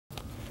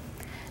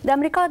د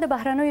امریکا د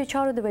بهرنیو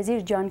چارو د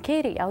وزیر جان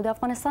کیری او د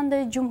افغانستان د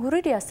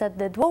جمهوریت ریاست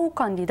د دوو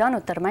کاندیدانو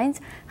ترمنځ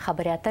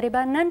خبرې اترې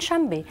به نن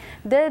شنبه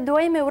د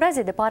دویمې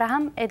ورځې دپاره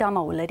هم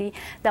ادامه ولري.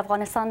 د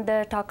افغانستان د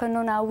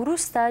ټاکنو نه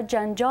وروسته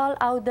جنجال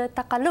او د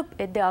تقلب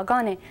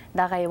ادعاګانې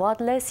دغه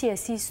هیواد له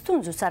سیاسي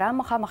ستونزو سره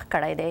مخامخ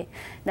کړی دی.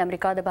 د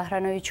امریکا د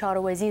بهرنیو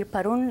چارو وزیر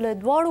پرون له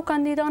دواړو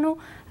کاندیدانو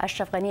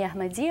اشرف غني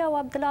احمدزي او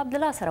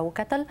عبدالله سره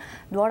وکتل.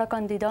 دواړه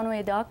کاندیدانو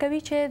ادعا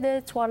کوي چې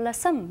د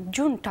 14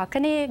 جون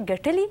ټاکنې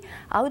ګټلي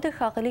او د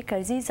ښاغلي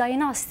کرزي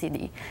ځایناستي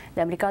دي. د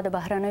امریکا د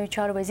بهرنیو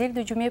چارو وزیر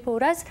د جمعې په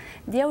ورځ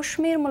د یو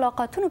شمېر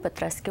ملاقاتونو په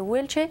ترڅ کې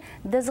ویل چې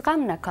د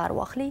زغم نه کار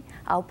واخلي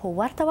او په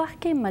ورته وخت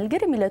کې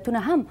ملګري ملتونه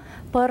هم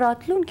په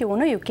راتلونکو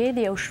اونیو کې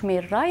د یو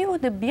شمېر رایو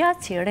د بیا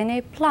څېړنې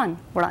پلان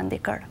وړاندې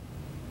کړ.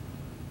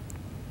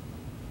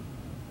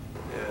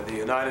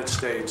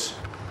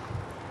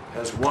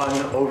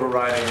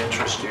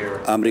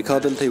 امریکا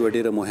دلته یوه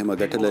ډېره مهمه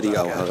ګټه لري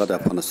او هغه د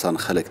افغانستان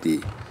خلک دي.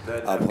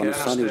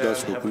 افغانستان یو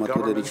داسې حکومت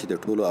ولري چې د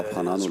ټولو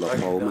افغانانو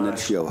لخوا ومنل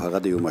شي او هغه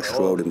د یو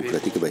مشروع او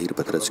ډیموکراتیک بهیر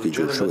په ترڅ کې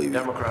جوړ شوی وي.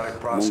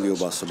 موږ یو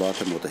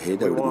باثباته، متحد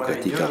او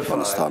ډیموکراتیک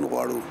افغانستان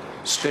غواړو.